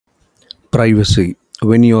Privacy.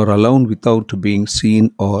 When you are alone without being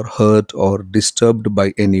seen or heard or disturbed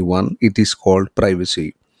by anyone, it is called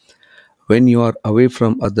privacy. When you are away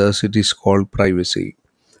from others, it is called privacy.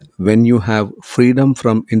 When you have freedom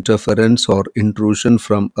from interference or intrusion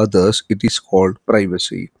from others, it is called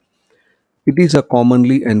privacy. It is a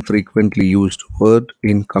commonly and frequently used word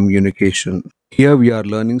in communication. Here we are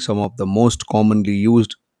learning some of the most commonly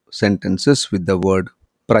used sentences with the word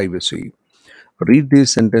privacy. Read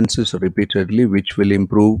these sentences repeatedly, which will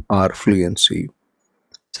improve our fluency.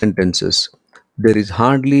 Sentences. There is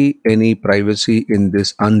hardly any privacy in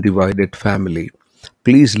this undivided family.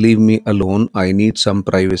 Please leave me alone. I need some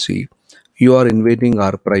privacy. You are invading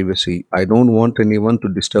our privacy. I don't want anyone to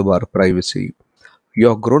disturb our privacy.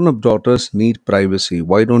 Your grown up daughters need privacy.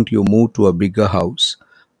 Why don't you move to a bigger house?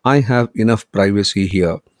 I have enough privacy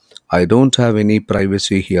here. I don't have any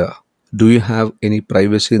privacy here. Do you have any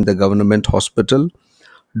privacy in the government hospital?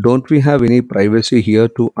 Don't we have any privacy here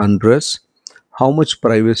to undress? How much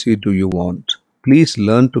privacy do you want? Please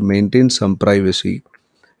learn to maintain some privacy.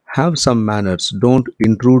 Have some manners. Don't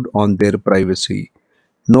intrude on their privacy.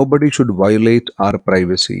 Nobody should violate our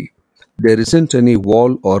privacy. There isn't any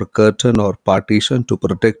wall or curtain or partition to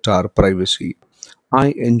protect our privacy. I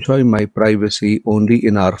enjoy my privacy only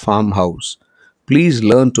in our farmhouse. Please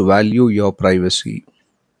learn to value your privacy.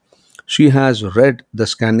 She has read the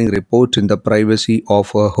scanning report in the privacy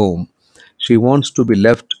of her home. She wants to be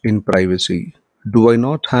left in privacy. Do I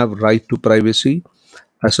not have right to privacy?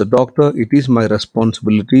 As a doctor, it is my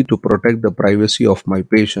responsibility to protect the privacy of my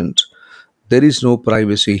patients. There is no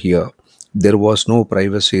privacy here. There was no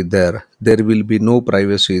privacy there. There will be no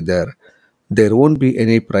privacy there. There won't be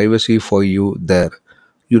any privacy for you there.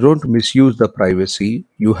 You don't misuse the privacy.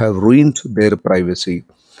 You have ruined their privacy.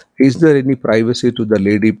 Is there any privacy to the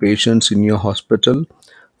lady patients in your hospital?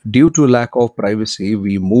 Due to lack of privacy,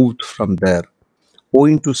 we moved from there.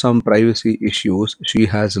 Owing to some privacy issues, she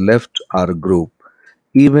has left our group.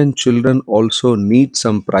 Even children also need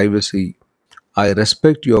some privacy. I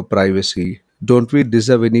respect your privacy. Don't we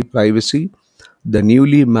deserve any privacy? The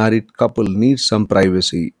newly married couple needs some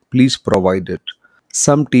privacy. Please provide it.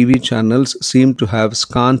 Some TV channels seem to have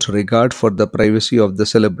scant regard for the privacy of the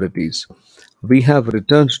celebrities. We have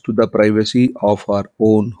returned to the privacy of our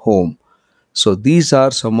own home. So these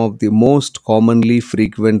are some of the most commonly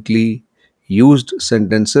frequently used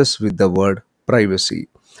sentences with the word privacy.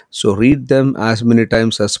 So read them as many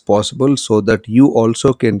times as possible so that you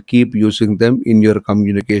also can keep using them in your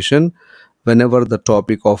communication whenever the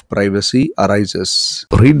topic of privacy arises.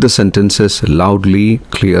 Read the sentences loudly,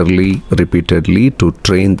 clearly, repeatedly to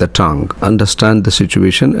train the tongue. Understand the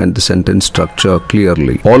situation and the sentence structure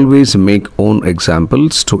clearly. Always make own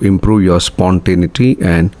examples to improve your spontaneity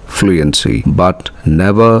and fluency, but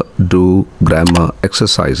never do grammar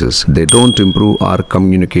exercises. They don't improve our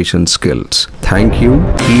communication skills. Thank you.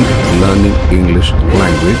 Keep learning English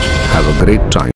language. Have a great time.